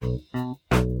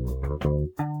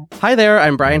Hi there,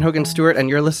 I'm Brian Hogan Stewart, and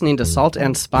you're listening to Salt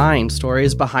and Spine,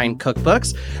 Stories Behind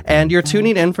Cookbooks, and you're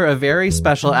tuning in for a very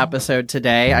special episode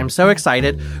today. I'm so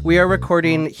excited. We are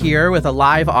recording here with a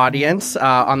live audience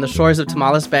on the shores of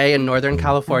Tomales Bay in Northern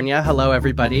California. Hello,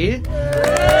 everybody.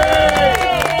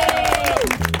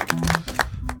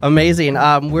 Amazing.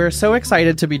 We're so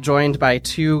excited to be joined by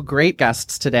two great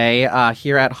guests today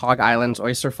here at Hog Island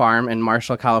Oyster Farm in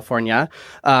Marshall, California.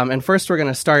 And first, we're going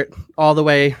to start all the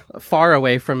way far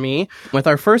away from me with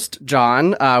our first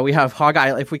John. We have Hog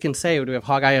Island, if we can say, do we have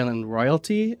Hog Island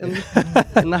royalty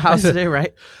in the house today,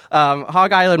 right?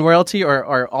 Hog Island royalty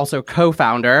or also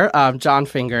co-founder, John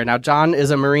Finger. Now, John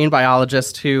is a marine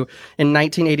biologist who in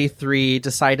 1983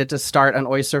 decided to start an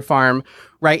oyster farm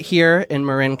right here in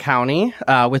Marin County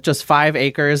with just 5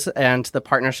 acres and the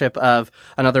partnership of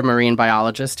another marine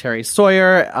biologist, Terry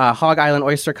Sawyer. Hog Island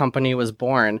Oyster Company was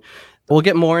born. We'll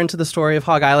get more into the story of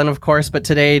Hog Island, of course, but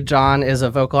today John is a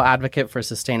vocal advocate for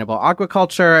sustainable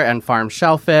aquaculture and farm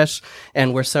shellfish,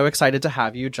 and we're so excited to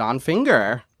have you, John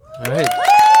Finger. All right.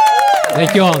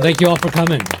 Thank you all. Thank you all for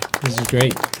coming. This is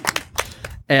great.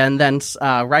 And then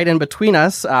right in between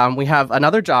us, we have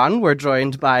another John. We're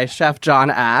joined by Chef John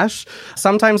Ash,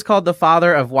 sometimes called the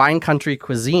father of wine country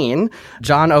cuisine.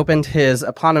 John opened his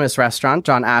eponymous restaurant,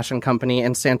 John Ash and Company,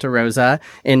 in Santa Rosa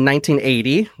in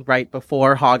 1980, right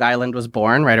before Hog Island was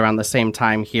born, right around the same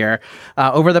time here.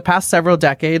 Over the past several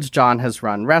decades, John has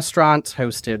run restaurants,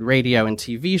 hosted radio and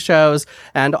TV shows,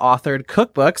 and authored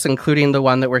cookbooks, including the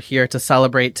one that we're here to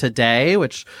celebrate today,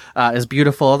 which is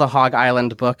beautiful, the Hog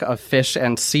Island Book of Fish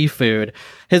and Seafood.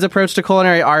 His approach to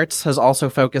culinary arts has also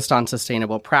focused on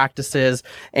sustainable practices,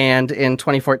 and in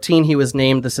 2014, he was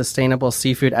named the Sustainable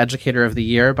Seafood Educator of the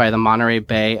Year by the Monterey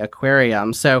Bay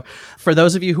Aquarium. So for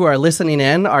those of you who are listening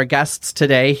in, our guests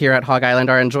today here at Hog Island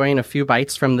are enjoying a few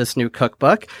bites from this new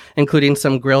cookbook, including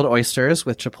some grilled oysters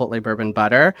with chipotle bourbon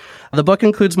butter. The book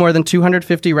includes more than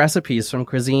 250 recipes from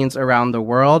cuisines around the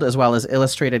world, as well as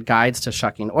illustrated guides to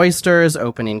shucking oysters,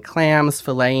 opening clams,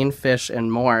 filleting fish,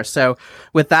 and more. So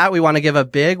with that, we want to give a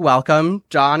big welcome,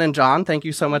 John and John. Thank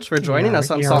you so much for joining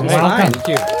us on Salt and Spine. Thank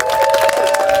you.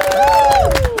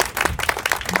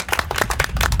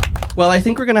 Well, I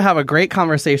think we're going to have a great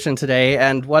conversation today,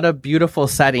 and what a beautiful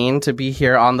setting to be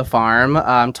here on the farm,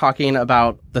 talking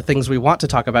about the things we want to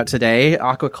talk about today: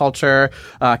 aquaculture,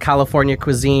 California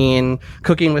cuisine,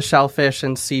 cooking with shellfish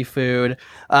and seafood.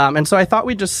 And so I thought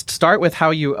we'd just start with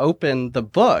how you open the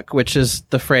book, which is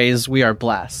the phrase, "We are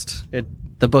blessed."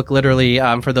 The book literally,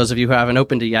 for those of you who haven't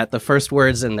opened it yet, the first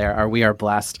words in there are, "We are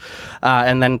blessed."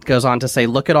 And then goes on to say,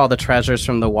 "Look at all the treasures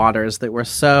from the waters that we're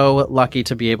so lucky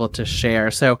to be able to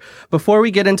share." So before we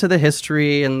get into the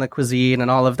history and the cuisine and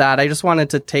all of that, I just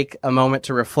wanted to take a moment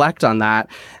to reflect on that.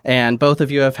 And both of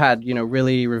you have had,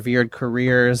 really revered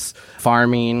careers,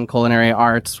 farming, culinary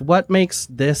arts. What makes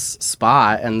this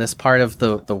spot and this part of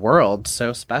the world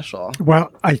so special?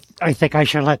 Well, I think I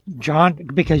should let John,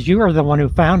 because you are the one who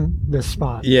found this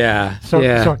spot. Yeah.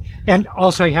 So, and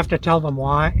also you have to tell them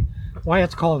why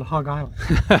it's called Hog Island.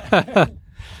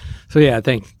 So yeah,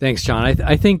 thanks, John.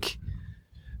 I think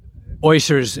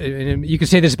oysters, and you can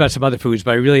say this about some other foods,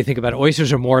 but I really think about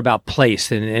oysters are more about place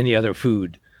than any other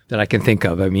food that I can think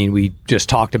of. I mean, we just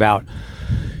talked about,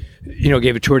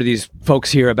 gave a tour to these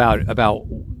folks here about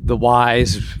the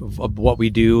whys of what we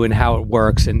do and how it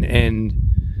works, and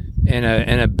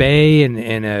a bay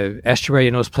and a estuary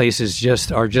in those places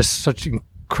are just such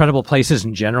incredible places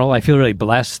in general. I feel really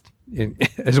blessed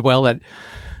as well that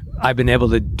I've been able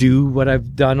to do what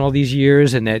I've done all these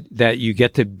years, and that you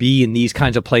get to be in these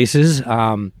kinds of places.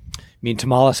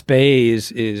 Tomales Bay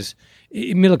is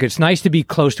look, it's nice to be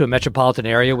close to a metropolitan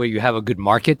area where you have a good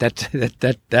market.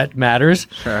 That matters.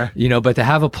 Sure. But to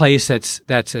have a place that's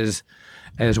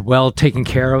as well taken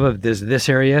care of as this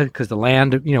area, because the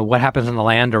land, what happens on the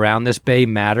land around this bay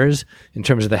matters in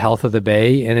terms of the health of the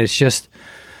bay, and it's just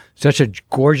such a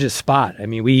gorgeous spot. I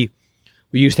mean, we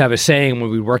used to have a saying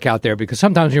when we work out there, because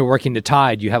sometimes when you're working the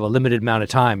tide, you have a limited amount of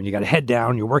time, and you got to head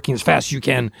down, you're working as fast as you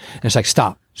can, and it's like,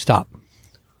 stop.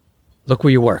 Look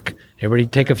where you work. Everybody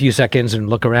take a few seconds and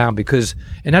look around,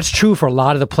 and that's true for a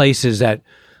lot of the places that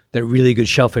really good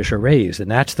shellfish are raised, and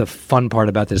that's the fun part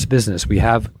about this business. We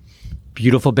have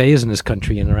beautiful bays in this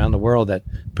country and around the world that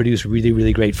produce really,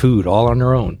 really great food all on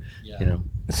their own. Yeah.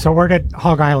 So where did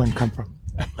Hog Island come from?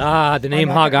 The name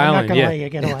Hog Island. I'm not gonna let you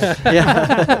get away.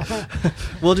 Yeah.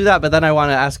 We'll do that, but then I want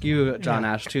to ask you, John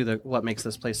Ash, too, what makes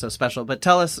this place so special. But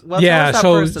tell us, tell us that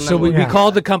first. And then we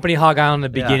called the company Hog Island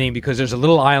in the beginning because there's a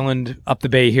little island up the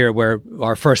bay here where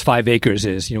our first 5 acres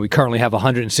is. We currently have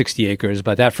 160 acres,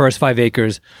 but that first 5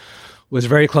 acres was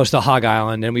very close to Hog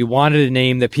Island, and we wanted a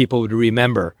name that people would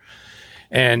remember.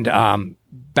 And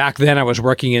back then, I was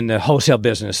working in the wholesale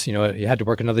business. You had to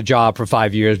work another job for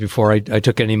 5 years before I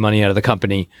took any money out of the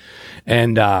company.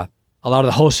 And a lot of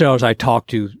the wholesalers I talked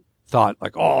to thought,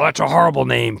 like, oh, that's a horrible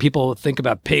name. People think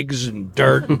about pigs and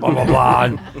dirt and blah, blah,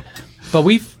 blah. But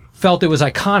we felt it was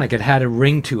iconic. It had a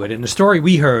ring to it. And the story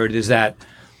we heard is that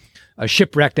a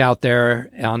ship wrecked out there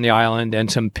on the island,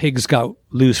 and some pigs got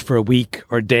loose for a week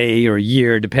or a day or a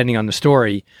year, depending on the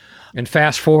story. And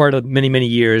fast forward many, many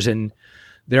years, and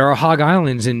there are hog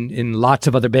islands in lots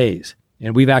of other bays.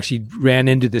 And we've actually ran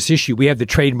into this issue. We have the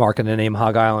trademark in the name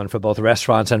Hog Island for both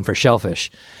restaurants and for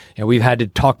shellfish. And we've had to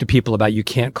talk to people about, you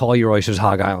can't call your oysters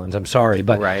Hog Islands. I'm sorry.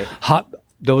 But right.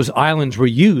 Those islands were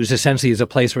used essentially as a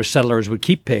place where settlers would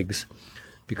keep pigs,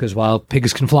 because while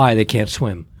pigs can fly, they can't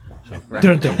swim. So, right.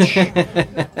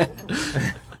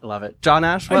 Love it, John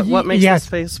Ash. What makes this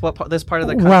space, this part of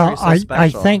the country so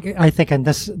special? I think, and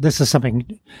this is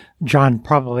something John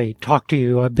probably talked to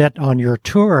you a bit on your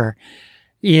tour,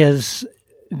 is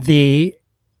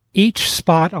each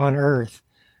spot on Earth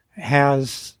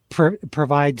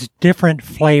provides different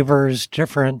flavors,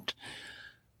 different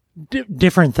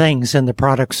things in the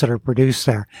products that are produced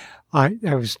there. I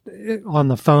was on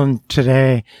the phone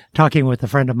today talking with a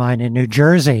friend of mine in New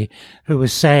Jersey who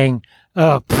was saying,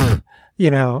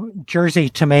 Jersey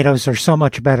tomatoes are so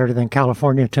much better than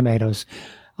California tomatoes.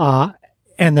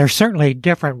 And they're certainly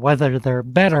different. Whether they're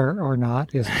better or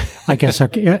not is, I guess,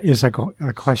 is a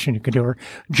question you could do. Or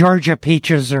Georgia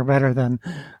peaches are better than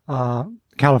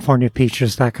California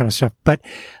peaches, that kind of stuff. But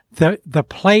the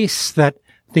place that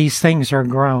these things are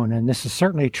grown, and this is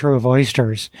certainly true of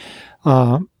oysters,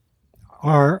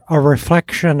 are a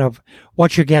reflection of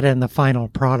what you get in the final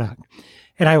product.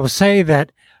 And I will say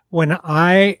that when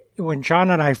John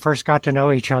and I first got to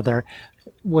know each other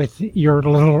with your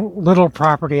little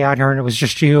property out here, and it was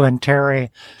just you and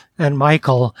Terry and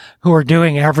Michael who were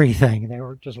doing everything. They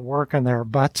were just working their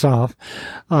butts off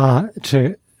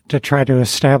to try to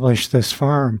establish this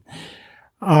farm.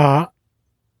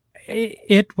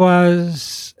 It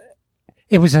was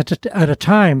at a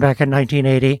time back in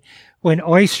 1980 when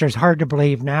oysters, hard to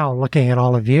believe now, looking at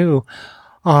all of you,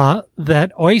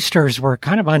 that oysters were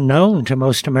kind of unknown to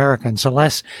most Americans,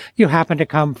 unless you happen to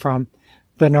come from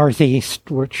the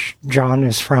Northeast, which John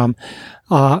is from.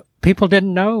 People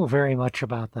didn't know very much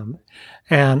about them.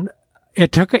 And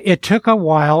it took a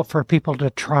while for people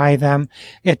to try them.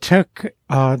 It took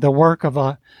the work of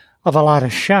a lot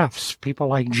of chefs, people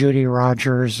like Judy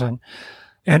Rogers and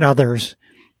others,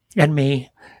 and me,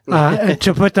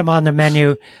 to put them on the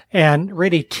menu and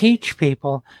really teach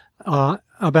people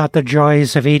about the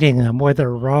joys of eating them,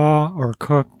 whether raw or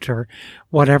cooked or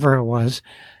whatever it was.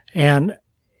 And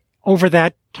over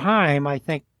that time, I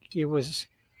think it was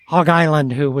Hog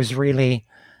Island who was really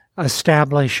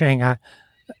establishing a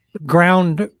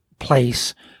ground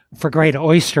place for great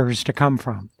oysters to come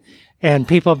from. And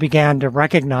people began to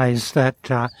recognize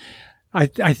that,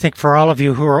 I think for all of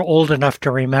you who are old enough to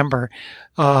remember,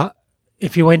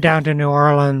 if you went down to New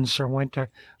Orleans or went to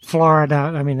Florida,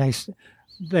 I mean,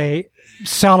 they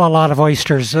sell a lot of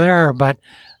oysters there, but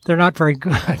they're not very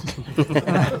good.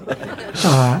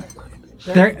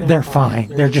 They're fine.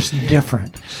 They're just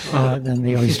different than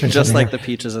the oysters. Just like the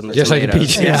peaches and the tomatoes. Like the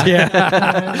peaches,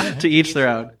 yeah. To each their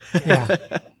own.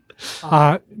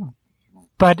 Yeah.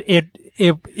 But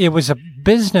it was a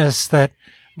business that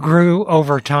grew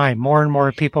over time. More and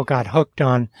more people got hooked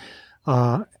on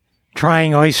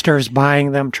trying oysters,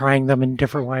 buying them, trying them in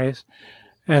different ways.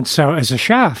 And so as a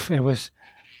chef, it was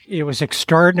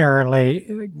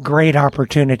extraordinarily great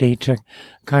opportunity to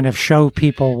kind of show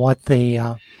people what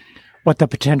the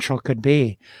potential could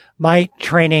be. My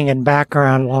training and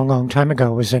background a long time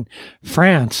ago was in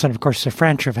France. And of course, the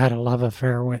French have had a love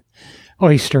affair with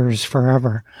oysters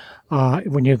forever.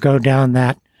 When you go down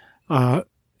that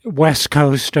west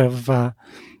coast of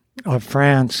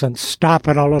France and stop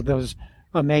at all of those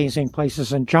amazing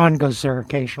places, and John goes there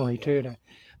occasionally too to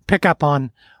pick up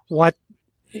on what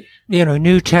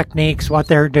new techniques, what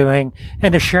they're doing,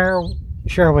 and to share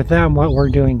with them what we're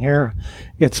doing here.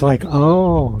 It's like,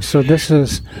 oh, so this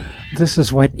is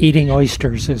what eating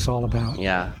oysters is all about.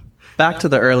 Yeah. Back to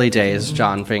the early days,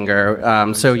 John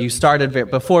Finger. So you started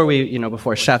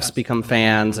before chefs become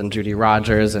fans, and Judy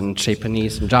Rogers and Chez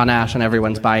Panisse and John Ash and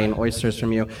everyone's buying oysters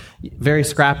from you. Very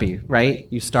scrappy, right?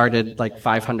 You started like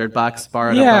 $500,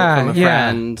 borrowed a boat from a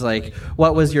friend. Like,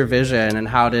 what was your vision, and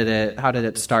how did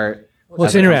it start? Well,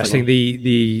 it's interesting.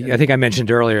 I think I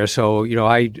mentioned earlier. So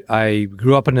I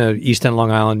grew up in the East End, Long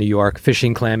Island, New York,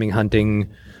 fishing, clamming, hunting.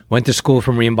 Went to school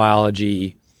for marine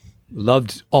biology.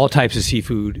 loved all types of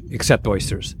seafood except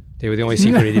oysters. They were the only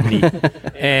seafood I didn't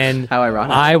eat. And how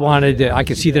ironic. I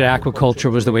could see that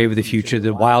aquaculture was the wave of the future.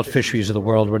 The wild fisheries of the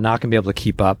world were not going to be able to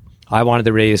keep up. I wanted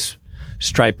to raise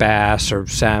striped bass or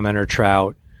salmon or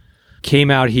trout. Came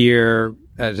out here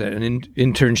as an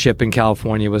internship in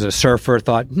California, was a surfer,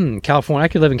 thought, California, I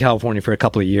could live in California for a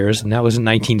couple of years. And that was in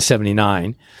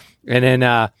 1979. And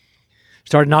then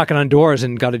started knocking on doors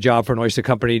and got a job for an oyster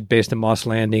company based in Moss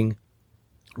Landing,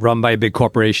 run by a big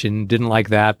corporation. Didn't like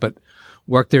that, but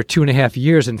worked there 2.5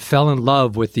 years and fell in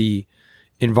love with the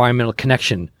environmental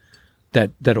connection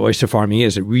that oyster farming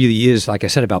is. It really is, like I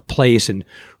said, about place and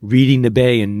reading the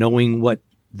bay and knowing what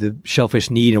the shellfish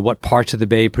need and what parts of the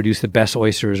bay produce the best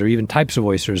oysters or even types of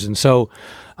oysters. And so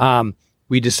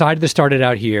we decided to start it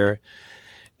out here.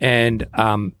 And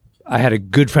I had a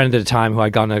good friend at the time who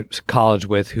I'd gone to college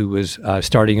with who was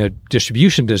starting a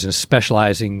distribution business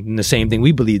specializing in the same thing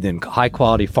we believed in,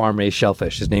 high-quality farm-raised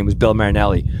shellfish. His name was Bill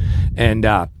Marinelli. And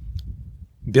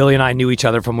Billy and I knew each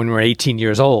other from when we were 18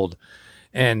 years old.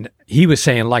 And he was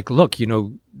saying, like, look,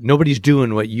 nobody's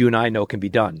doing what you and I know can be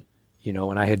done.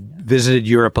 And I had visited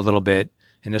Europe a little bit,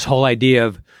 and this whole idea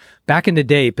of, back in the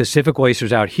day, Pacific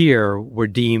oysters out here were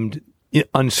deemed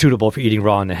unsuitable for eating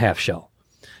raw in the half shell.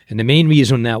 And the main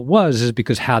reason that is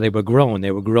because how they were grown.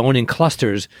 They were grown in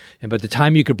clusters, and by the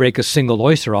time you could break a single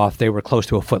oyster off, they were close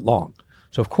to a foot long.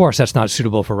 So, of course, that's not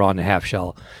suitable for raw in the half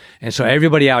shell. And so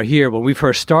everybody out here, when we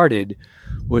first started,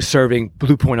 was serving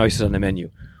Blue Point oysters on the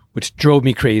menu, which drove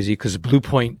me crazy because Blue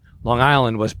Point, Long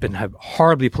Island, been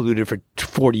horribly polluted for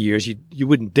 40 years. You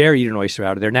wouldn't dare eat an oyster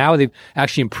out of there. Now they've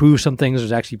actually improved some things.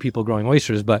 There's actually people growing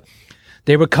oysters, but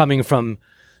they were coming from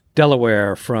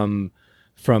Delaware, from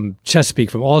Chesapeake,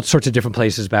 from all sorts of different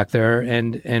places back there,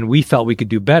 and we felt we could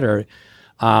do better.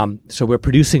 So we're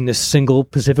producing this single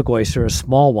Pacific oyster, a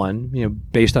small one,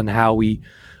 based on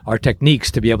our techniques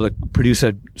to be able to produce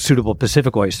a suitable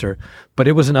Pacific oyster. But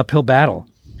it was an uphill battle,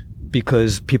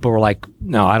 because people were like,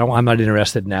 no, I'm not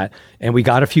interested in that. And we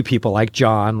got a few people like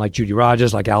John, like Judy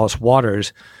Rogers, like Alice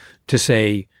Waters to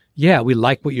say, yeah, we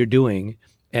like what you're doing.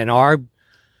 And our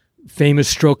famous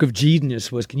stroke of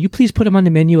genius was, can you please put them on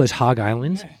the menu as Hog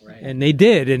Island? Right. And they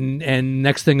did. And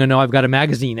next thing I know, I've got a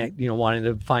magazine, wanting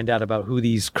to find out about who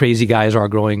these crazy guys are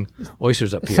growing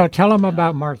oysters up here. So tell them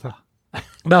about Martha.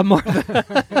 About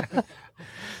Martha.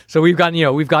 So we've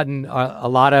gotten a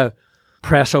lot of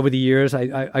press over the years.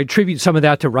 I attribute some of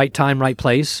that to right time, right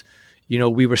place.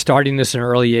 We were starting this in the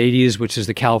early 80s, which is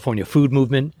the California food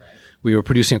movement. Right. We were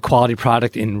producing a quality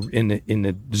product in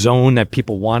the zone that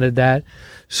people wanted that.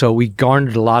 So we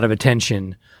garnered a lot of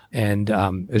attention. And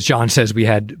as John says, we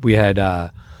had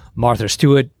Martha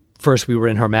Stewart. First, we were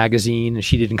in her magazine, and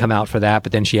she didn't come out for that,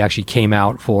 but then she actually came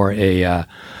out for a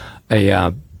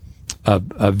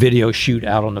video shoot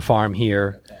out on the farm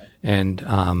here. And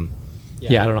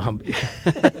yeah, I don't know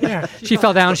how. She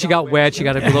fell down. She got wet. She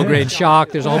got a low-grade shock.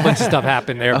 There's a whole bunch of stuff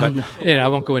happened there, but I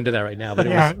won't go into that right now. But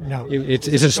it's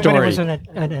a story. But it was an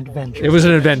adventure. It was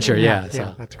an adventure. Yeah,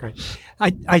 yeah, that's great.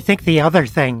 I think the other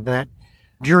thing that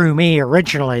drew me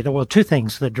originally, two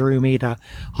things that drew me to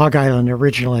Hog Island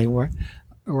originally were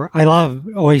I love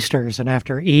oysters, and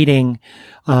after eating,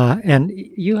 and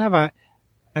you have a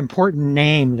important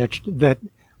name that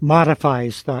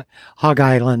modifies the Hog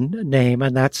Island name,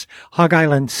 and that's Hog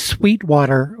Island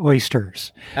Sweetwater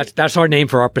Oysters. That's our name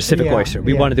for our Pacific oyster.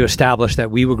 We wanted to establish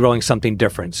that we were growing something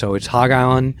different. So it's Hog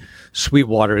Island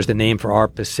Sweetwater is the name for our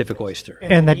Pacific oyster.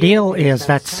 And the deal is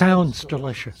that sounds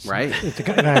delicious. Right.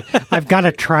 I've got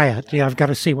to try it. I've got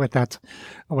to see what that's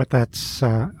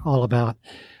all about.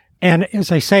 And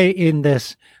as I say, in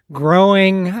this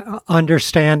growing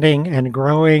understanding and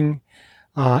growing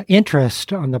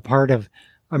interest on the part of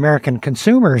American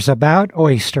consumers about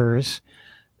oysters,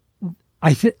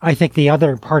 I think the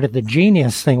other part of the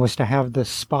genius thing was to have this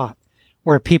spot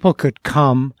where people could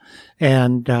come,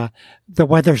 and the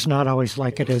weather's not always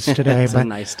like it is today. It's a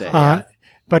nice day.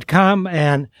 But come,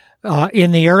 and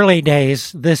in the early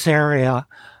days, this area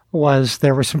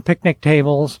there were some picnic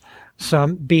tables,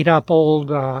 some beat up old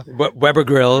Weber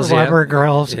grills,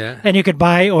 and you could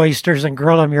buy oysters and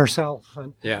grill them yourself.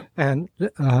 And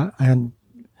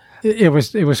it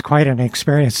was quite an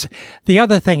experience. The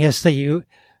other thing is that you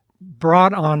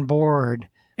brought on board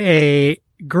a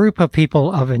group of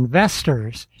people, of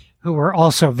investors, who were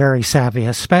also very savvy,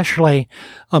 especially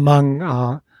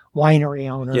among winery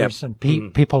owners and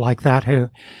people like that,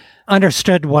 who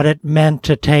understood what it meant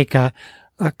to take a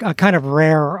kind of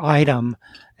rare item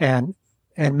and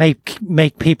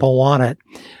make people want it.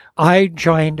 I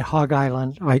joined Hog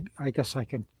Island. I guess I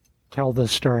can tell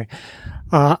this story.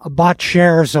 Bought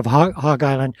shares of Hog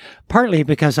Island, partly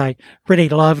because I really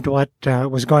loved what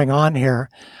was going on here,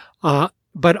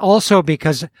 but also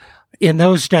because in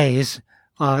those days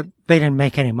they didn't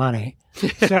make any money.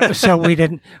 So we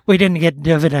didn't get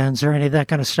dividends or any of that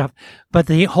kind of stuff. But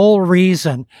the whole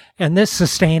reason, and this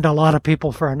sustained a lot of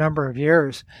people for a number of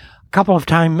years, a couple of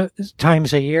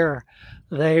times a year,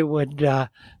 they would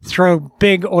throw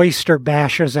big oyster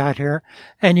bashes out here,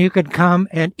 and you could come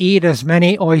and eat as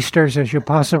many oysters as you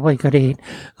possibly could eat.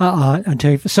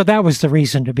 So that was the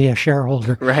reason to be a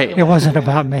shareholder. Right. It wasn't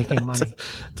about making money.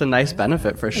 It's a nice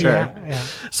benefit for sure. Yeah.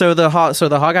 So the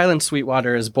Hog Island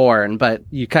Sweetwater is born, but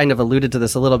you kind of alluded to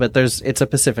this a little bit. It's a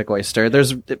Pacific oyster.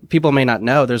 People may not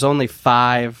know, there's only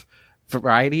 5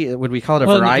 variety. Would we call it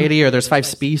a variety, or there's 5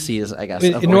 species, I guess,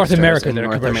 in North America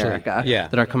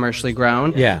that are commercially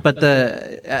grown. Yeah. But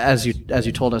as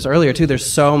you told us earlier too, there's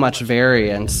so much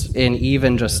variance in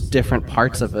even just different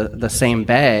parts of the same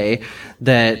bay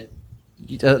that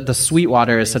the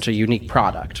Sweetwater is such a unique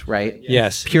product, right?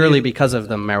 Yes. Purely because of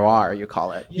the terroir, you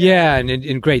call it. Yeah,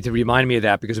 and great to remind me of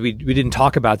that, because we didn't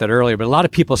talk about that earlier, but a lot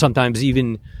of people sometimes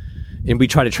even, and we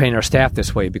try to train our staff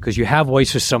this way, because you have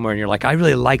oysters somewhere and you're like, I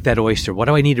really like that oyster. What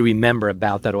do I need to remember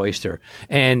about that oyster?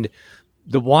 And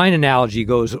the wine analogy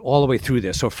goes all the way through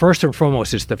this. So first and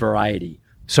foremost, it's the variety.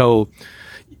 So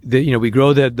we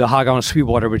grow the Hog Island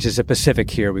Sweetwater, which is a Pacific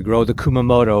here. We grow the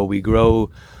Kumamoto. We grow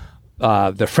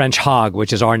the French hog,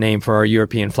 which is our name for our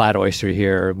European flat oyster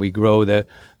here. We grow the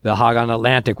Hog Island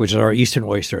Atlantic, which is our eastern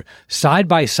oyster. Side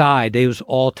by side, those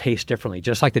all taste differently,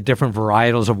 just like the different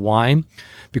varietals of wine,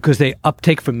 because they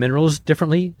uptake from minerals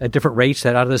differently at different rates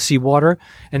that out of the seawater.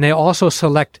 And they also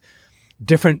select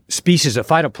different species of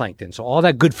phytoplankton. So all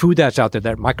that good food that's out there,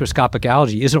 that microscopic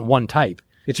algae, isn't one type.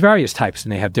 It's various types,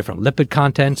 and they have different lipid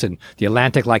contents, and the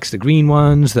Atlantic likes the green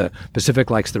ones, the Pacific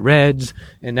likes the reds,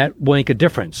 and that will make a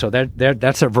difference. So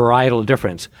that's a varietal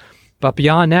difference. But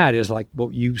beyond that is, like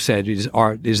what you said, is the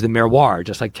terroir,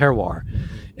 just like terroir.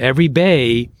 Every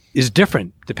bay is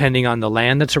different depending on the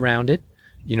land that's around it.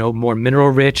 More mineral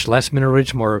rich, less mineral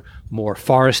rich, more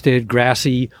forested,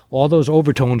 grassy. All those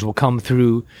overtones will come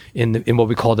through in what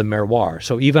we call the terroir.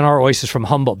 So even our oysters from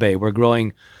Humboldt Bay, we're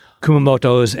growing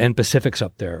Kumamotos and Pacifics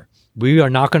up there. We are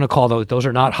not going to call those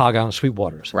are not Hog Island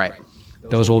Sweetwaters. Right.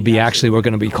 Those will be we're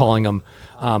going to be calling them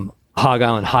Hog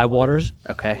Island High Waters.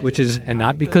 Okay. Which is, and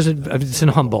not because it's in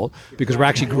Humboldt, because we're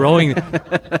actually growing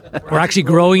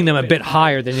them a bit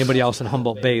higher than anybody else in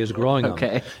Humboldt Bay is growing them.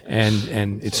 Okay.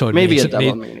 And it's it maybe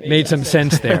made some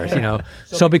sense there,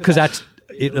 So because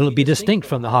it'll be distinct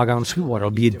from the Hog Island Sweetwater.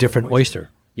 It'll be a different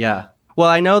oyster. Yeah. Well,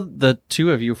 I know the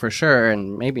two of you for sure,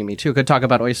 and maybe me too, could talk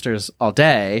about oysters all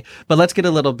day, but let's get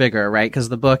a little bigger, right? Because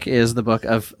the book is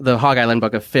the Hog Island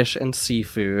Book of Fish and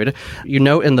Seafood. You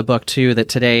note in the book too that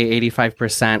today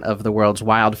 85% of the world's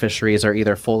wild fisheries are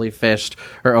either fully fished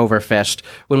or overfished.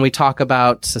 When we talk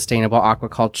about sustainable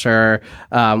aquaculture,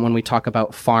 when we talk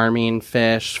about farming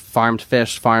fish, farmed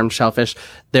shellfish,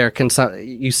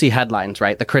 you see headlines,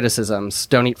 right? The criticisms,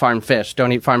 don't eat farmed fish,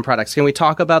 don't eat farmed products. Can we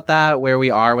talk about that, where we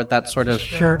are with that sort of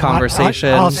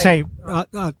conversation?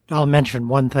 I'll mention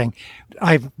one thing.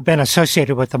 I've been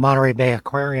associated with the Monterey Bay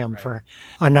Aquarium for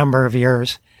a number of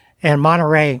years. And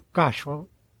Monterey,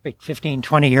 15,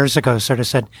 20 years ago, sort of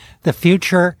said, the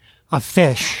future of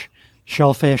fish,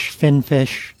 shellfish,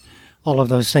 finfish, all of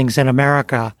those things in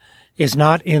America is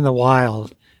not in the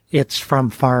wild. It's from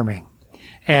farming.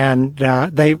 And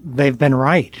they've been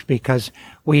right, because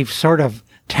we've sort of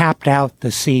tapped out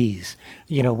the seas.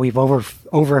 We've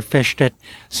overfished it,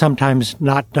 sometimes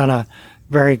not done a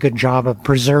very good job of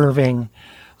preserving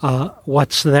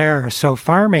what's there. So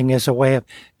farming is a way of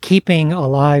keeping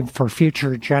alive for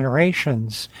future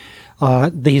generations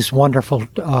these wonderful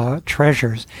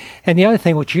treasures. And the other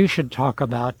thing which you should talk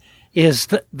about is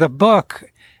the book.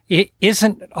 It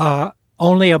isn't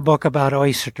only a book about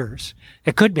oysters.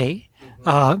 It could be.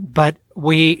 But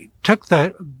we took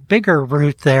the bigger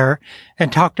route there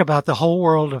and talked about the whole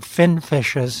world of fin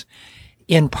fishes,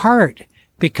 in part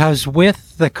because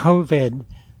with the COVID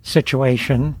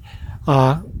situation,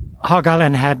 Hog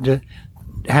Island had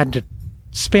to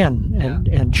spin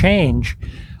and change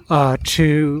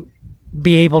to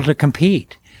be able to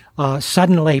compete.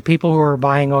 Suddenly, people who were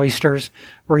buying oysters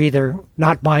were either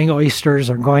not buying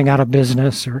oysters or going out of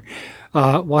business or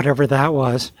whatever that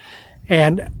was.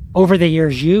 And over the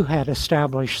years, you had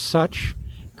established such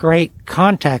great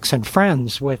contacts and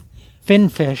friends with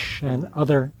finfish and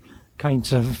other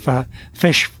kinds of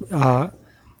fish,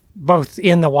 both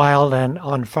in the wild and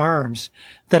on farms,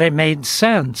 that it made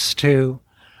sense to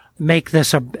make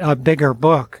this a bigger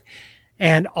book.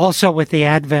 And also with the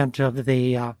advent of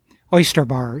the oyster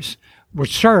bars,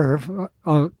 which serve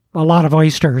a lot of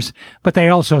oysters, but they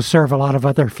also serve a lot of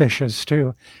other fishes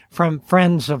too, from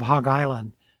friends of Hog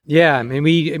Island. Yeah,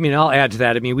 I'll add to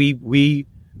that. We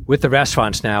with the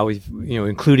restaurants now, we've,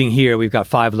 including here, we've got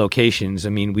 5 locations.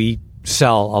 We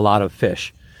sell a lot of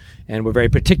fish, and we're very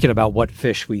particular about what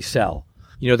fish we sell.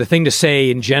 The thing to say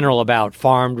in general about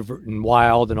farmed and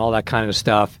wild and all that kind of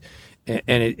stuff, and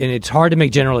it's hard to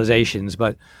make generalizations,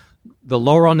 but the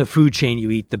lower on the food chain you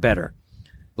eat, the better.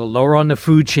 The lower on the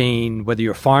food chain, whether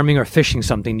you're farming or fishing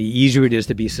something, the easier it is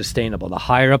to be sustainable. The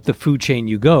higher up the food chain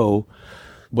you go,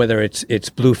 whether it's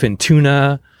bluefin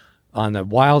tuna on the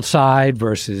wild side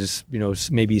versus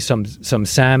maybe some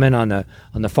salmon on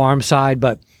the farm side,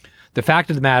 but the fact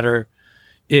of the matter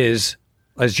is,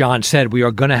 as John said, we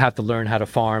are going to have to learn how to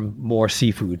farm more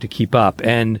seafood to keep up.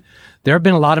 And there have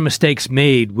been a lot of mistakes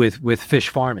made with fish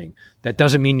farming. That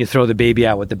doesn't mean you throw the baby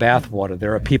out with the bathwater.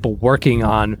 There are people working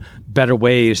on better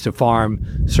ways to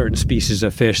farm certain species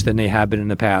of fish than they have been in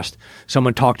the past.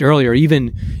 Someone talked earlier,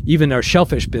 even our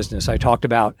shellfish business, I talked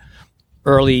about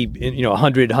early,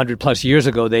 100 plus years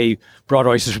ago, they brought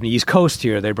oysters from the East Coast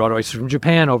here. They brought oysters from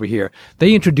Japan over here.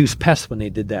 They introduced pests when they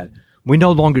did that. We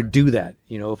no longer do that.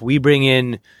 If we bring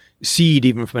in seed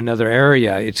even from another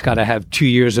area, it's got to have 2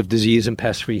 years of disease and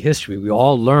pest-free history. We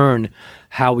all learn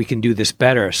how we can do this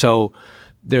better. So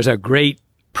there's a great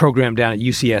program down at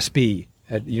UCSB,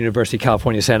 at University of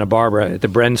California, Santa Barbara, at the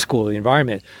Bren School of the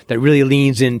Environment, that really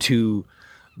leans into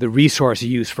the resource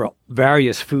use for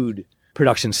various food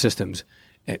production systems.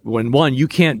 When you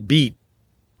can't beat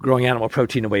growing animal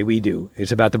protein the way we do.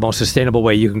 It's about the most sustainable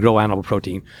way you can grow animal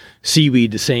protein.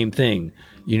 Seaweed, the same thing.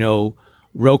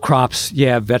 Row crops,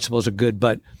 yeah, vegetables are good,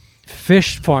 but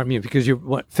fish farm, because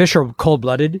fish are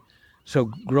cold-blooded,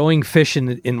 so growing fish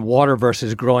in water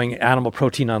versus growing animal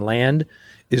protein on land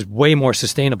is way more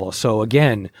sustainable. So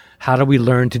again, how do we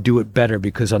learn to do it better?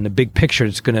 Because on the big picture,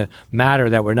 it's going to matter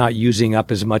that we're not using up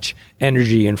as much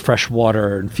energy and fresh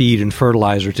water and feed and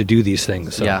fertilizer to do these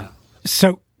things. So. Yeah.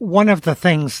 So one of the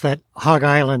things that Hog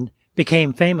Island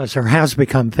became famous or has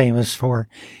become famous for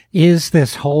is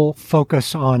this whole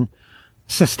focus on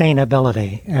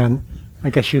sustainability. And I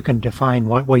guess you can define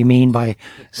what we mean by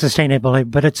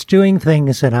sustainability, but it's doing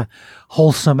things in a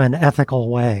wholesome and ethical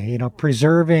way,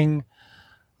 preserving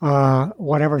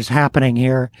whatever's happening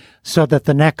here so that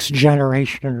the next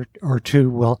generation or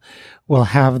two will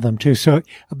have them too. So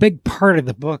a big part of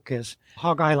the book is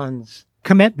Hog Island's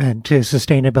commitment to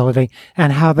sustainability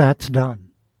and how that's done.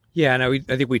 Yeah, and I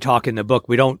think we talk in the book.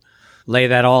 We don't lay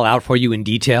that all out for you in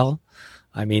detail.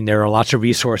 There are lots of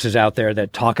resources out there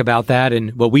that talk about that.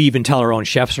 And what we even tell our own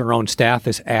chefs and our own staff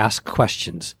is ask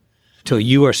questions till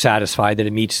you are satisfied that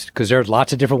it meets, because there's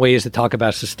lots of different ways to talk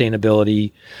about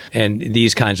sustainability and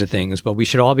these kinds of things. But we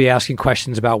should all be asking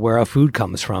questions about where our food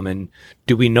comes from. And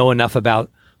do we know enough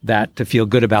about that to feel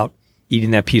good about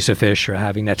eating that piece of fish or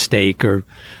having that steak or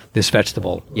this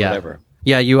vegetable, or whatever.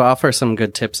 Yeah, you offer some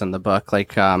good tips in the book,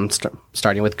 like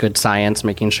starting with good science,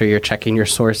 making sure you're checking your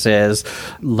sources,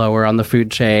 lower on the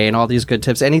food chain, all these good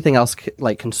tips. Anything else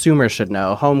like consumers should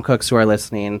know, home cooks who are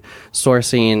listening,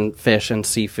 sourcing fish and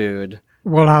seafood?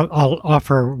 Well, I'll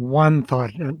offer one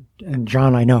thought, and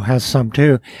John, I know, has some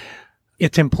too.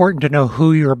 It's important to know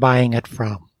who you're buying it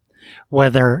from,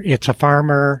 whether it's a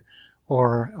farmer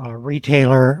or a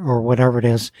retailer or whatever it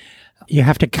is. You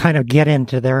have to kind of get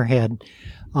into their head.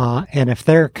 And if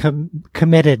they're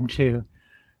committed to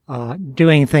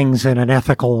doing things in an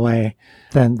ethical way,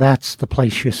 then that's the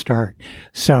place you start.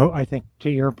 So I think, to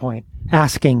your point,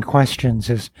 asking questions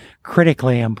is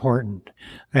critically important,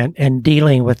 and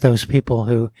dealing with those people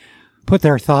who put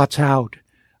their thoughts out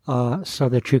so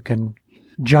that you can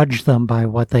judge them by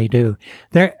what they do.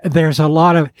 There's a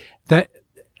lot of that.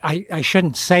 I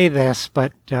shouldn't say this,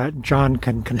 but John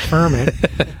can confirm it.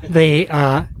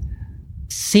 The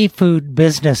seafood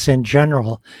business in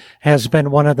general has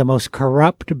been one of the most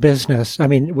corrupt business.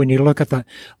 When you look at the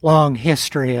long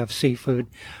history of seafood,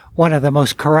 one of the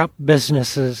most corrupt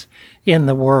businesses in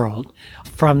the world,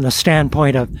 from the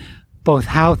standpoint of both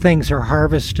how things are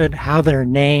harvested, how they're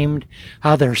named,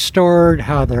 how they're stored,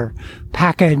 how they're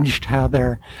packaged, how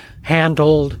they're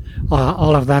handled,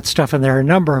 all of that stuff. And there are a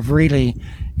number of really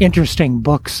interesting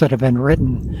books that have been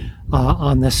written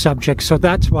on this subject. So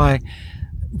that's why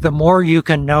the more you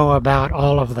can know about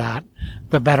all of that,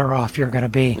 the better off you're going to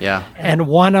be. Yeah. And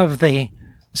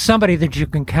somebody that you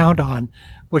can count on,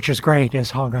 which is great,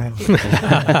 is Hog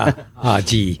Island.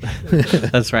 Gee.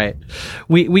 That's right.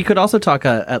 We could also talk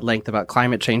at length about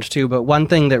climate change too, but one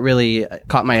thing that really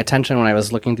caught my attention when I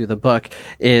was looking through the book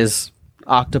is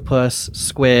octopus,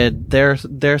 squid.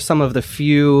 They're some of the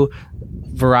few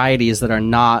varieties that are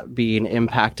not being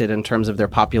impacted in terms of their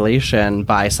population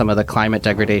by some of the climate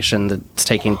degradation that's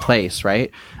taking place, right?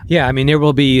 Yeah, I mean, there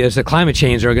will be, as the climate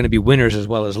change, there are going to be winners as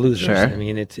well as losers. Sure. I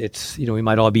mean, it's we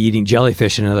might all be eating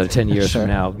jellyfish in another 10 years Sure. from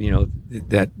now.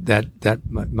 That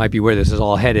might be where this is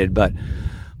all headed. But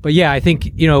yeah, I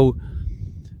think,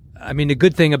 I mean, the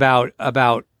good thing about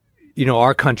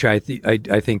our country,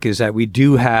 I think, is that we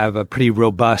do have a pretty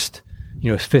robust,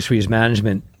 fisheries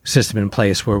management system in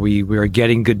place where we are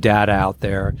getting good data out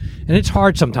there. And it's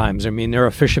hard sometimes. I mean, there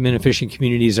are fishermen and fishing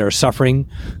communities that are suffering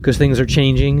because things are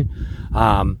changing.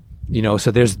 So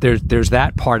there's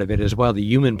that part of it as well, the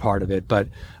human part of it. But,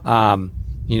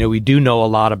 we do know a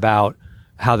lot about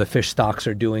how the fish stocks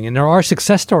are doing. And there are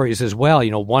success stories as well.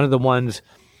 One of the ones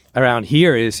around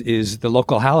here is the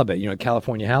local halibut,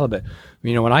 California halibut.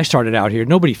 When I started out here,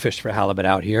 nobody fished for halibut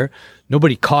out here.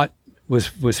 Nobody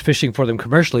was fishing for them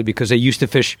commercially because they used to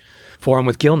fish for them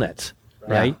with gill nets,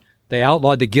 right? Yeah. They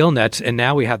outlawed the gill nets, and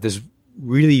now we have this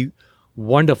really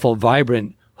wonderful,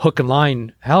 vibrant hook and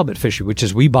line halibut fishery, which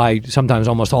is we buy sometimes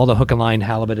almost all the hook and line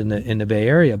halibut in the Bay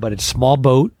Area, but it's small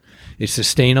boat, it's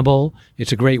sustainable,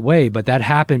 it's a great way. But that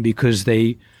happened because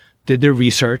they did their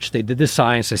research, they did the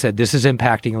science, they said this is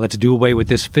impacting, let's do away with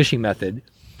this fishing method.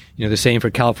 The same for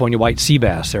California white sea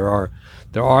bass. There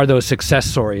are those success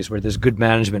stories where there's good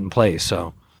management in place.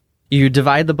 So you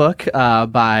divide the book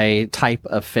by type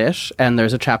of fish, and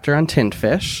there's a chapter on tinned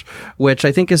fish, which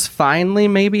I think is finally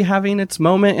maybe having its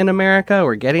moment in America.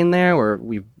 We're getting there, or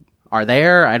we are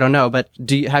there. I don't know, but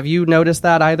have you noticed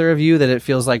that, either of you, that it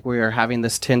feels like we are having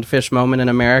this tinned fish moment in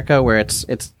America where it's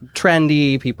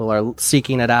trendy, people are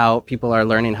seeking it out, people are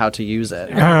learning how to use it?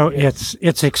 Oh,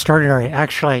 it's extraordinary,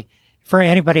 actually. For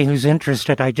anybody who's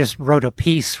interested, I just wrote a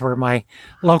piece for my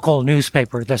local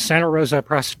newspaper, the Santa Rosa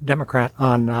Press-Democrat,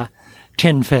 on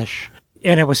tinned fish.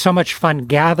 And it was so much fun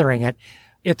gathering it.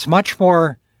 It's much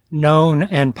more known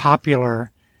and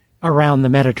popular around the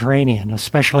Mediterranean,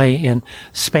 especially in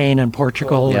Spain and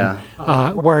Portugal,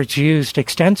 where it's used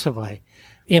extensively.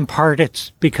 In part, it's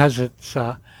because it's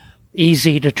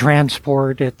easy to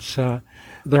transport. There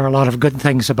are a lot of good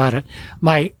things about it.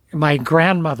 My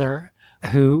grandmother,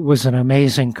 who was an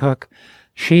amazing cook,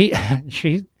 she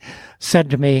said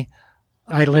to me,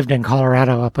 I lived in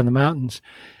Colorado up in the mountains.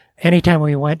 Anytime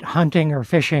we went hunting or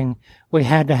fishing, we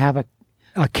had to have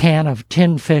a can of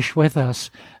tinned fish with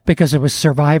us because it was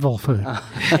survival food.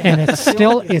 And it's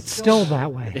still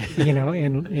that way,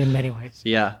 in many ways.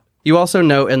 Yeah. You also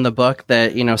note in the book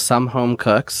that, some home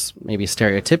cooks, maybe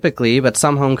stereotypically, but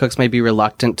some home cooks may be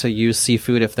reluctant to use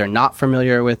seafood if they're not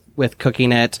familiar with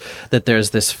cooking it, that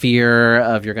there's this fear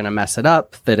of you're going to mess it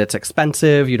up, that it's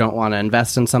expensive, you don't want to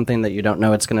invest in something that you don't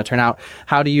know it's going to turn out.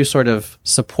 How do you sort of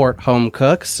support home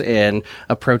cooks in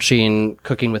approaching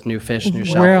cooking with new fish, new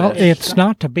shellfish? Well, it's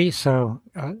not to be so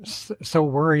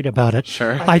worried about it.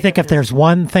 Sure. I think if there's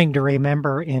one thing to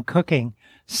remember in cooking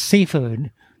seafood,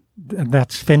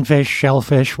 that's finfish,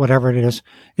 shellfish, whatever it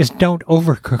is don't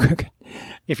overcook it.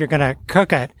 If you're going to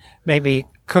cook it, maybe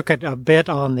cook it a bit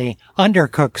on the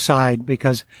undercooked side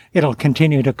because it'll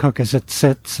continue to cook as it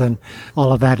sits and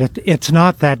all of that. It's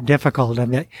not that difficult.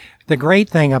 And the great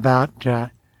thing about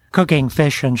cooking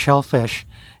fish and shellfish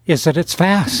is that it's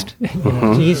fast.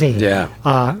 It's easy. Yeah.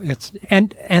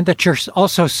 And that you're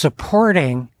also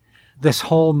supporting this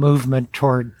whole movement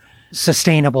toward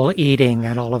sustainable eating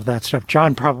and all of that stuff.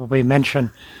 John probably mentioned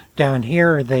down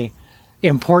here the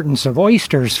importance of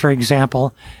oysters, for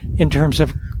example, in terms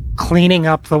of cleaning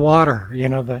up the water.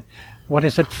 What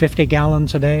is it, 50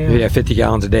 gallons a day? Yeah, 50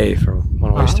 gallons a day for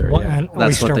one oyster.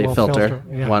 That's what they filter.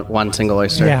 Yeah. One single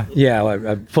oyster. Yeah,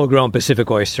 a full-grown Pacific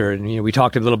oyster. And, we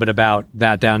talked a little bit about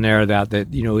that down there, that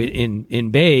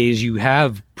in bays, you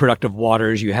have productive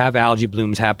waters, you have algae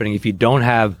blooms happening. If you don't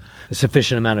have a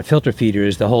sufficient amount of filter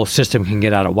feeders, the whole system can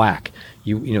get out of whack.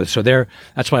 So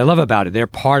that's what I love about it. They're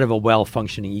part of a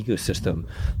well-functioning ecosystem.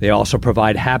 They also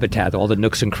provide habitat. All the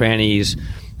nooks and crannies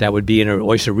that would be in an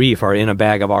oyster reef are in a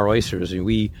bag of our oysters.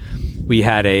 We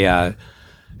had a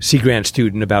Sea Grant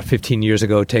student about 15 years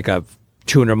ago take a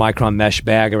 200 micron mesh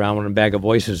bag around one bag of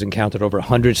oysters and counted over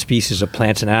 100 species of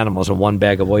plants and animals in one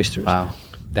bag of oysters. Wow.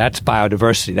 That's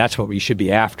biodiversity. That's what we should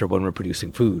be after when we're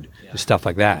producing food, stuff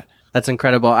like that. That's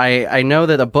incredible. I know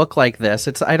that a book like this,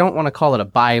 I don't want to call it a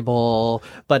Bible,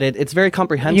 but it's very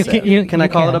comprehensive. Can I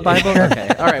call it a Bible? Okay.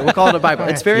 All right. We'll call it a Bible.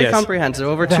 It's very comprehensive.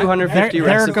 Over 250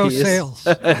 recipes. There goes sales.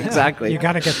 Exactly. You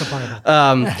got to get the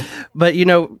Bible. But,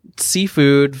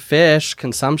 seafood, fish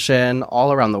consumption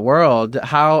all around the world.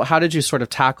 How did you sort of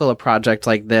tackle a project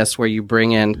like this where you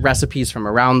bring in recipes from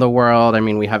around the world? I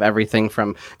mean, we have everything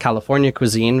from California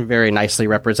cuisine, very nicely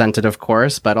represented, of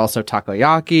course, but also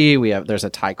takoyaki. There's a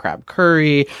Thai crab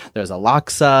curry. There's a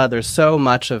laksa. There's so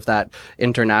much of that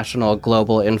international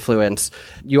global influence.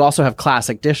 You also have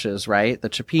classic dishes, right? The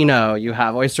cioppino. You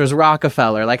have oysters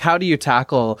Rockefeller. Like, how do you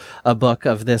tackle a book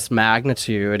of this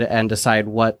magnitude and decide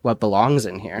what belongs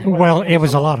in here? Well, it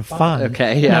was a lot of fun.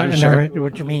 Okay, yeah, sure.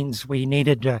 Which means we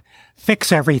needed to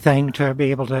fix everything to be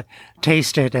able to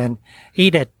taste it and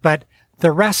eat it. But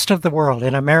the rest of the world,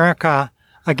 in America,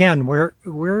 again,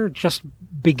 we're just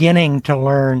beginning to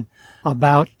learn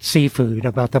about seafood,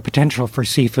 about the potential for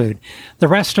seafood. The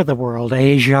rest of the world,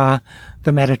 Asia,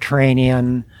 the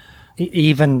Mediterranean,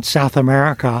 even South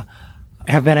America,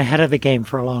 have been ahead of the game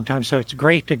for a long time. So it's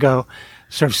great to go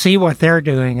sort of see what they're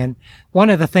doing. And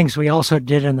one of the things we also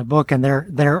did in the book, and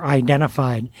they're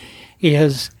identified,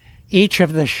 is each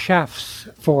of the chefs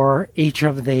for each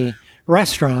of the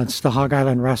restaurants, the Hog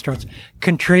Island restaurants,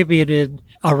 contributed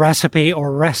a recipe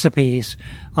or recipes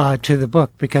to the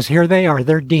book, because here they are,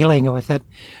 they're dealing with it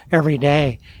every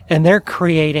day, and they're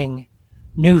creating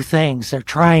new things. They're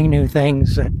trying new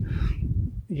things that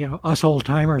us old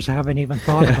timers haven't even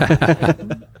thought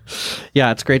about.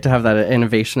 Yeah, it's great to have that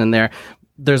innovation in there.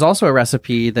 There's also a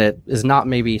recipe that is not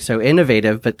maybe so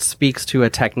innovative, but speaks to a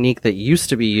technique that used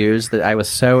to be used that I was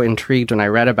so intrigued when I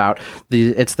read about.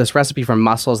 It's this recipe for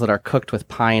mussels that are cooked with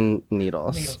pine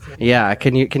needles. Yeah,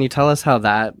 can you tell us how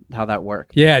that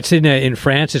works? Yeah, it's in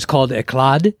France. It's called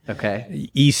Eclade. Okay,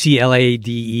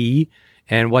 Eclade,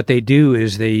 and what they do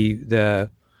is the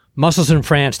mussels in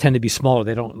France tend to be smaller.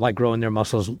 They don't like growing their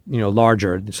mussels,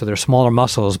 larger. So they're smaller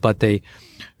mussels, but they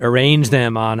arrange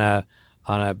them on a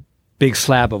big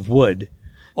slab of wood,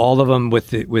 all of them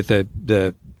with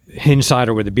the hinge side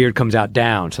or where the beard comes out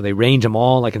down. So they range them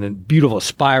all like in a beautiful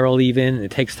spiral even, and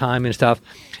it takes time and stuff.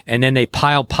 And then they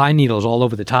pile pine needles all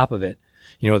over the top of it,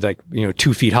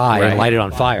 2 feet high, and light it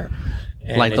on fire.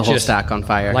 And light the whole stack on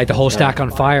fire. Light the whole stack on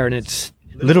fire, and it's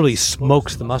literally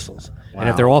smokes the mussels. Wow. And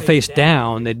if they're all face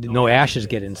down, no ashes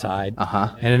get inside.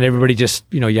 And then everybody just,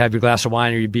 you have your glass of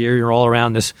wine or your beer, you're all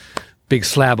around this big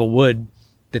slab of wood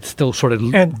that's still sort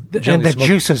of and the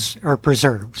juices are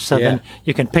preserved, so then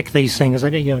you can pick these things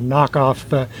and knock off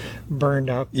the burned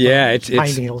up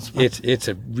pine needles. It's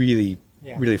a really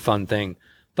really fun thing.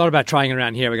 Thought about trying it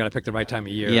around here. We got to pick the right time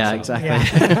of year. Yeah, exactly.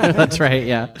 Yeah. That's right.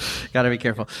 Yeah, got to be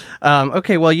careful.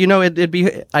 Okay, well,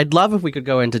 I'd love if we could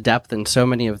go into depth in so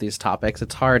many of these topics.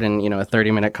 It's hard in a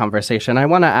 30-minute conversation. I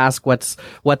want to ask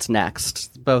what's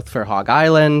next, both for Hog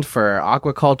Island, for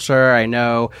aquaculture. I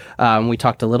know we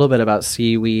talked a little bit about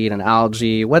seaweed and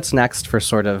algae. What's next for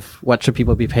sort of what should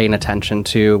people be paying attention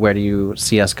to? Where do you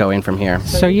see us going from here?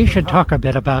 So you should talk a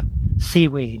bit about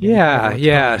seaweed.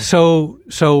 Yeah. So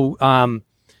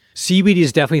seaweed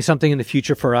is definitely something in the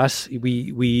future for us.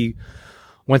 We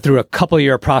went through a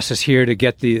couple-year process here to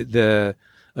get the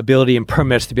ability and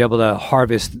permits to be able to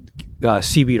harvest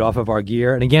seaweed off of our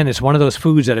gear. And again, it's one of those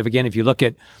foods that, if you look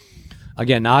at,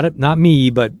 again, not me,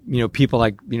 but people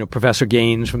like Professor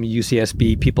Gaines from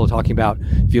UCSB, people talking about,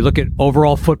 if you look at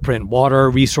overall footprint, water,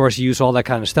 resource use, all that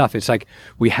kind of stuff, it's like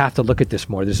we have to look at this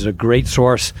more. This is a great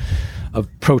source of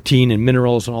protein and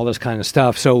minerals and all this kind of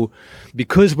stuff. So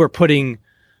because we're putting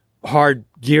hard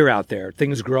gear out there,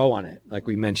 things grow on it, like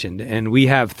we mentioned. And we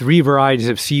have 3 varieties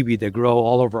of seaweed that grow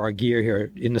all over our gear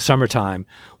here in the summertime.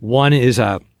 One is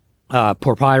a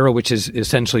porphyra, which is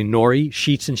essentially nori,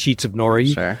 sheets and sheets of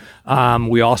nori. Sure.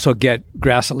 We also get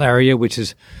gracilaria, which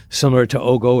is similar to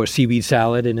ogo or seaweed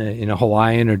salad in a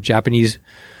Hawaiian or Japanese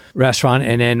restaurant.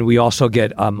 And then we also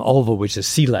get ulva, which is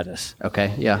sea lettuce.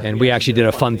 Okay, yeah. And we actually did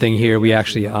a fun thing here. We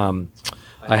actually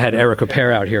I had Erik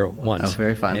out here once. Oh,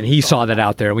 very fun. And he saw that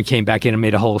out there, and we came back in and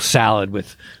made a whole salad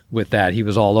with that. He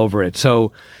was all over it.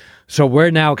 So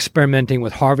we're now experimenting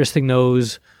with harvesting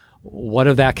those. What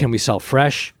of that can we sell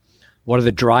fresh? What are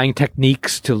the drying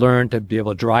techniques to learn to be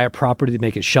able to dry it properly to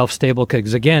make it shelf stable?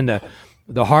 Because again,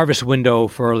 the harvest window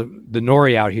for the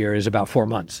nori out here is about 4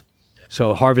 months.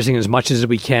 So harvesting as much as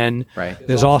we can. Right.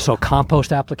 There's also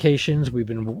compost applications. We've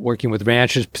been working with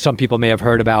ranchers. Some people may have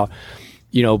heard about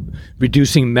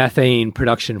reducing methane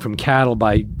production from cattle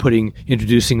by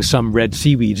introducing some red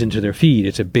seaweeds into their feed.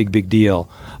 It's a big, big deal.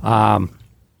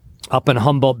 Up in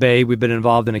Humboldt Bay, we've been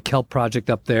involved in a kelp project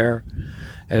up there.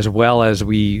 as well as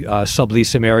we sublease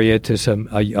some area to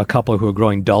a couple who are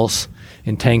growing dulse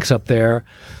in tanks up there.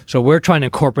 So we're trying to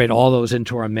incorporate all those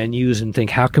into our menus and think,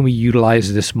 how can we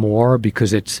utilize this more,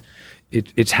 because it's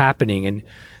happening. And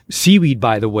seaweed,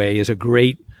 by the way, is a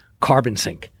great carbon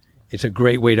sink. It's a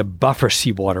great way to buffer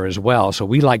seawater as well. So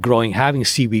we like having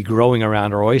seaweed growing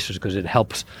around our oysters because it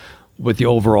helps with the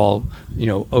overall,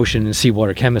 ocean and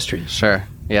seawater chemistry. Sure.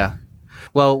 Yeah.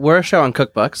 Well, we're a show on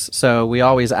cookbooks, so we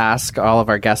always ask all of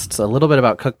our guests a little bit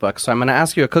about cookbooks. So I'm going to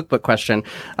ask you a cookbook question,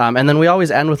 and then we always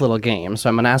end with little games. So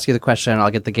I'm going to ask you the question, and I'll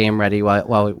get the game ready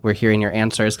while we're hearing your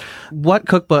answers. What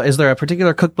cookbook, is there a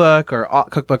particular cookbook or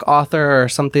cookbook author or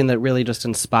something that really just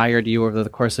inspired you over the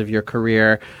course of your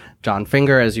career? John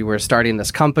Finger, as you were starting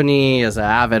this company, as an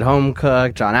avid home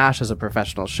cook, John Ash as a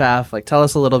professional chef. Tell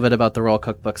us a little bit about the role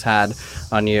cookbooks had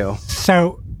on you.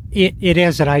 So it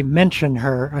is that I mentioned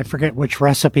her. I forget which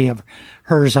recipe of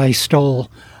hers I stole,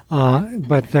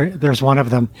 but there's one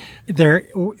of them. There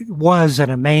was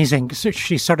an amazing,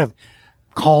 she's sort of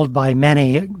called by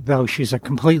many, though she's a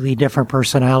completely different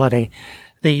personality,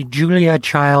 the Julia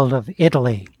Child of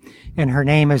Italy. And her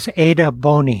name is Ada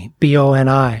Boni,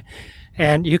 B-O-N-I.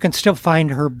 And you can still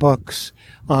find her books,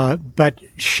 but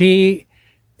she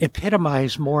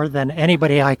epitomized more than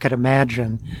anybody I could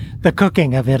imagine the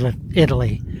cooking of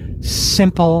Italy.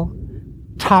 Simple,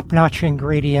 top-notch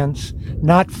ingredients,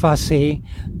 not fussy,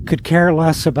 could care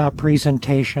less about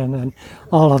presentation and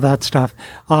all of that stuff.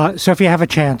 So if you have a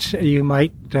chance, you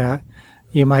might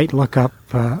look up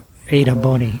Ada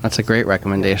Boni. That's a great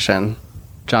recommendation.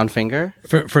 John Finger?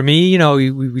 For me,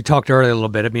 we talked earlier a little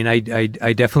bit. I mean, I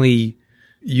definitely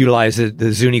utilize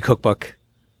the Zuni cookbook,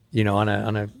 on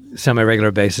a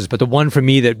semi-regular basis. But the one for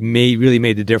me that really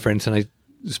made the difference, and I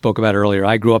spoke about earlier,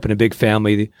 I grew up in a big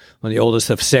family. I'm the oldest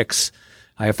of 6.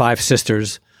 I have 5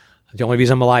 sisters. The only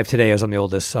reason I'm alive today is I'm the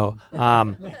oldest. So,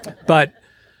 but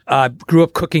grew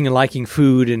up cooking and liking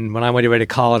food. And when I went away to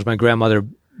college, my grandmother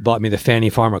bought me the Fanny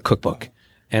Farmer cookbook.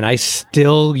 And I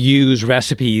still use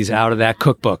recipes out of that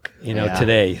cookbook,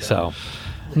 today. So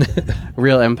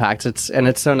real impact. It's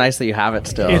so nice that you have it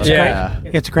still.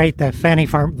 It's great. The Fanny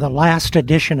Farm, the last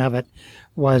edition of it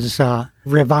was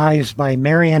revised by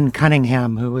Marion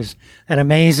Cunningham, who was an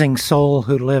amazing soul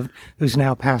who's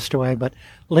now passed away, but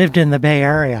lived in the Bay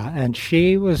Area. And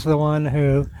she was the one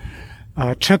who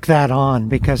took that on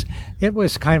because it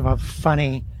was kind of a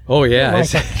funny,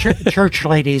 like a church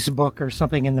lady's book or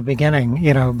something in the beginning,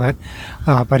 but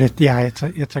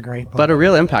it's a great book. But a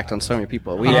real impact on so many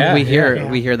people. We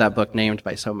hear that book named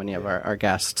by so many of our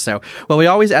guests. So, we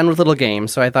always end with little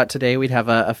games. So I thought today we'd have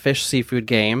a fish seafood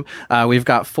game. We've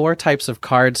got 4 types of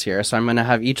cards here. So I'm going to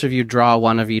have each of you draw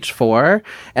one of each 4,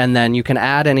 and then you can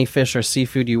add any fish or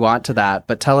seafood you want to that,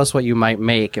 but tell us what you might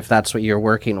make if that's what you're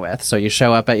working with. So you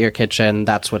show up at your kitchen,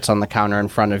 that's what's on the counter in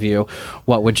front of you.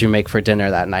 What would you make for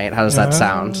dinner that night? How does that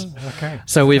sound? Okay.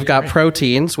 So we've got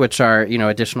proteins, which are,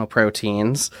 additional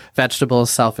proteins. Vegetables,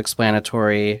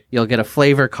 self-explanatory. You'll get a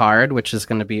flavor card, which is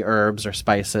going to be herbs or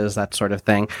spices, that sort of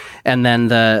thing. And then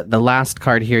the last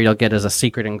card here you'll get is a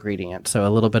secret ingredient. So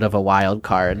a little bit of a wild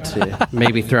card to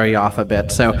maybe throw you off a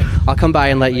bit. So I'll come by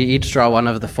and let you each draw one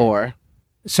of the 4.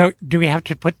 So do we have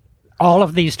to put all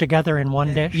of these together in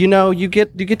one dish? You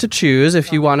get to choose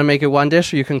if you want to make it one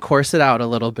dish, or you can coarse it out a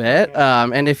little bit.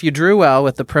 And if you drew well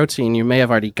with the protein, you may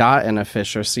have already gotten a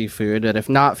fish or seafood. But if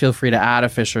not, feel free to add a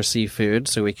fish or seafood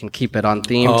so we can keep it on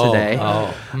theme today.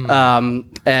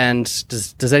 And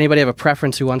does anybody have a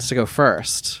preference who wants to go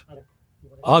first?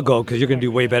 I'll go because you're going to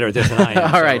do way better at this than I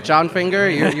am. All right, John Finger,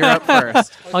 you're up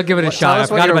first. I'll give it a shot. Tell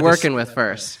us what you're working with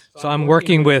first. So I'm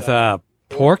working with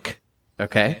pork.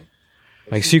 Okay.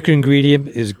 My secret ingredient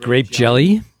is grape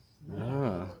jelly.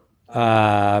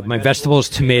 My vegetable is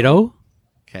tomato.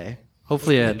 Okay.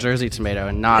 Hopefully a Jersey tomato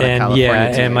and not a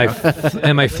California tomato.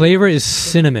 And my flavor is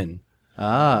cinnamon.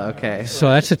 Okay. So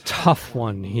that's a tough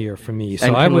one here for me.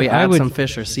 So and we add some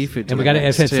fish or seafood to it. And we got to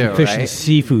add some fish and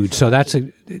seafood. So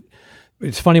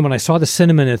it's funny, when I saw the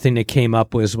cinnamon thing that came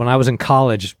up was when I was in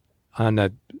college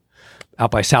out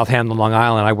by Southampton, Long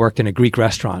Island, I worked in a Greek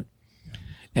restaurant.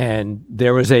 And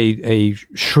there was a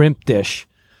shrimp dish,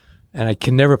 and I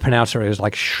can never pronounce it. It was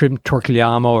like shrimp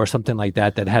tortigliamo or something like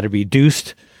that had a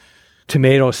reduced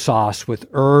tomato sauce with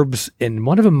herbs, and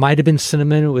one of them might have been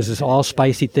cinnamon. It was this all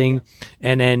spicy thing.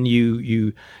 And then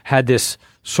you had this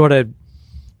sort of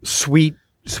sweet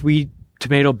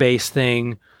tomato-based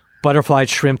thing, butterfly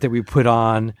shrimp that we put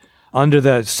on under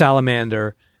the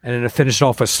salamander, and then I finished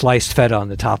off with sliced feta on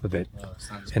the top of it.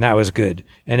 And that was good.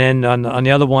 And then on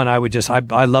the other one, I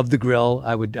love the grill.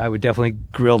 I would definitely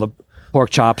grill the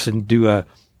pork chops and do a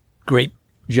grape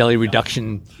jelly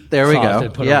reduction. There we sauce go. to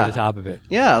put Yeah. over the top of it.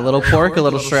 Yeah, a little pork, a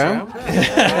little shrimp.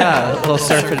 Yeah, a little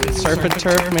surf and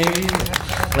turf maybe.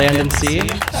 Land and sea.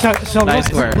 So Nice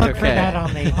look, work, look for okay. that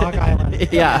on the Hog Island.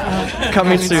 Yeah,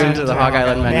 coming soon to the Hog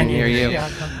Island menu near you.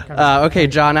 Okay,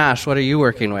 John Ash, what are you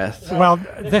working with? Well,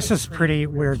 this is pretty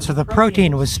weird. So the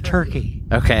protein was turkey.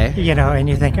 Okay. You know, and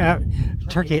you think,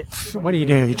 turkey, what do?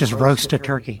 You just roast a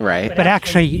turkey. Right. But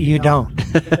actually, you don't.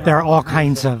 There are all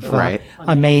kinds of Right.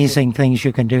 amazing things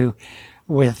you can do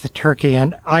with the turkey.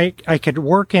 And I could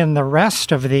work in the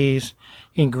rest of these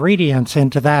ingredients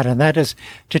into that, and that is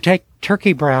to take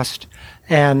turkey breast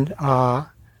and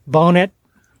bone it,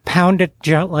 pound it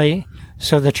gently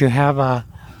so that you have a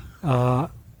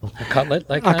cutlet?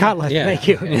 Like a cutlet. Yeah. Thank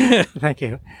you. Thank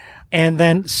you. And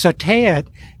then saute it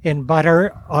in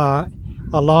butter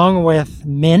along with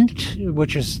mint,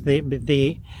 which is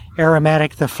the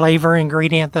aromatic, the flavor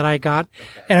ingredient that I got.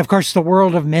 And of course, the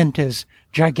world of mint is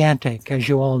gigantic, as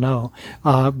you all know,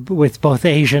 with both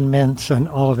Asian mints and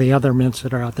all of the other mints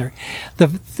that are out there.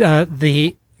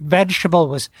 The vegetable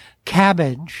was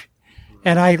cabbage,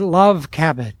 and I love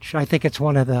cabbage. I think it's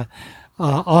one of the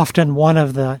often one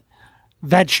of the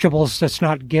vegetables that's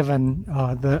not given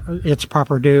its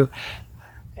proper due.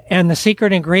 And the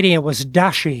secret ingredient was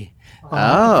dashi.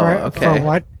 Okay. For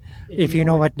what, if you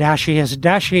know what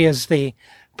dashi is the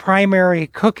primary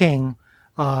cooking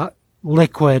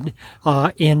liquid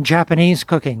in Japanese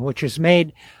cooking, which is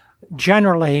made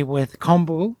generally with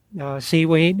kombu,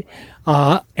 seaweed,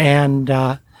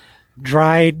 and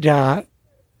dried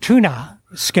tuna,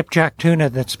 skipjack tuna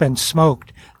that's been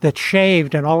smoked, that's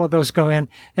shaved, and all of those go in.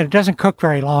 And it doesn't cook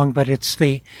very long, but it's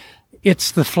the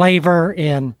flavor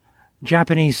in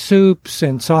Japanese soups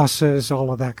and sauces,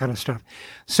 all of that kind of stuff.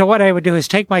 So what I would do is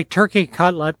take my turkey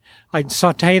cutlet, I'd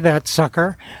saute that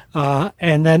sucker,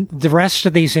 and then the rest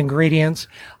of these ingredients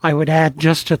I would add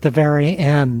just at the very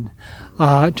end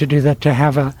to do that, to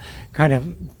have a kind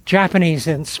of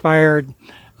Japanese-inspired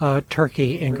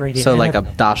turkey ingredient. So like a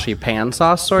dashi pan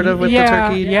sauce sort of with the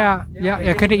turkey? Yeah.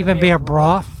 It could even be a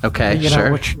broth. Okay,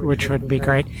 sure. sure. Which would be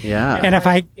great. Yeah. And if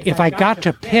I got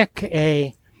to pick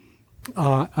a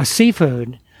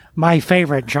seafood, my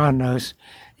favorite, John knows,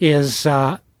 is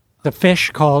the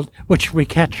fish called, which we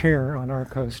catch here on our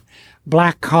coast,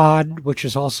 black cod, which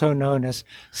is also known as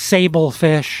sable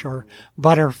fish or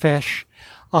butterfish.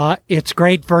 Its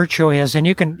great virtue is, and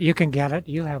you can get it.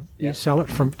 You sell it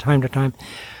from time to time.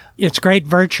 Its great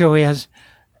virtue is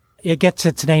it gets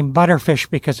its name butterfish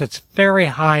because it's very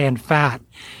high in fat,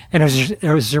 and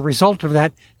as a result of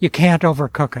that, you can't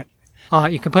overcook it.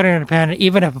 You can put it in a pan, and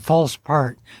even if it falls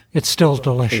apart, it's still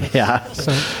delicious. Yeah.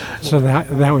 So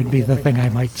that would be the thing I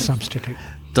might substitute.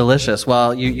 Delicious.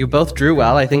 Well, you both drew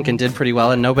well, I think, and did pretty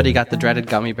well, and nobody got the dreaded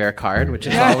gummy bear card, which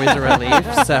is always a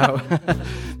relief. So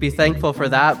be thankful for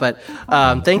that. But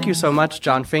thank you so much,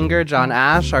 John Finger, John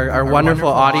Ash, our wonderful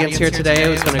audience here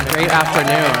today. It's been a great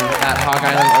afternoon at Hog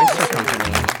Island Oyster Company.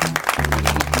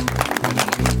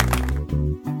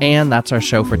 And that's our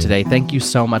show for today. Thank you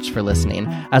so much for listening.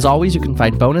 As always, you can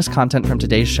find bonus content from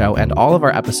today's show and all of our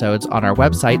episodes on our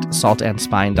website,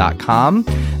 saltandspine.com.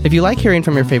 If you like hearing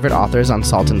from your favorite authors on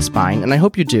Salt and Spine, and I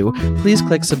hope you do, please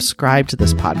click subscribe to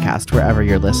this podcast wherever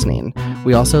you're listening.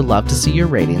 We also love to see your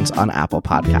ratings on Apple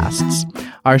Podcasts.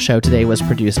 Our show today was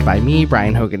produced by me,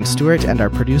 Brian Hogan Stewart, and our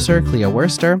producer, Clea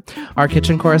Worster. Our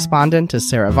kitchen correspondent is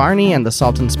Sarah Varney, and the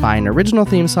Salt and Spine original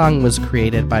theme song was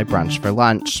created by Brunch for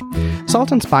Lunch.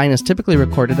 Salt and Spine is typically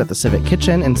recorded at the Civic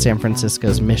Kitchen in San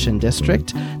Francisco's Mission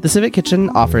District. The Civic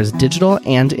Kitchen offers digital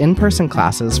and in-person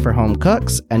classes for home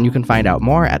cooks, and you can find out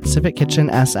more at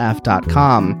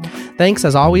civickitchensf.com. Thanks,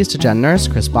 as always, to Jen Nurse,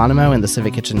 Chris Bonomo, and the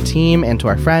Civic Kitchen team, and to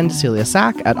our friend Celia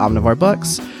Sack at Omnivore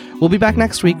Books. We'll be back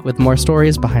next week with more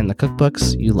stories behind the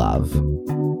cookbooks you love.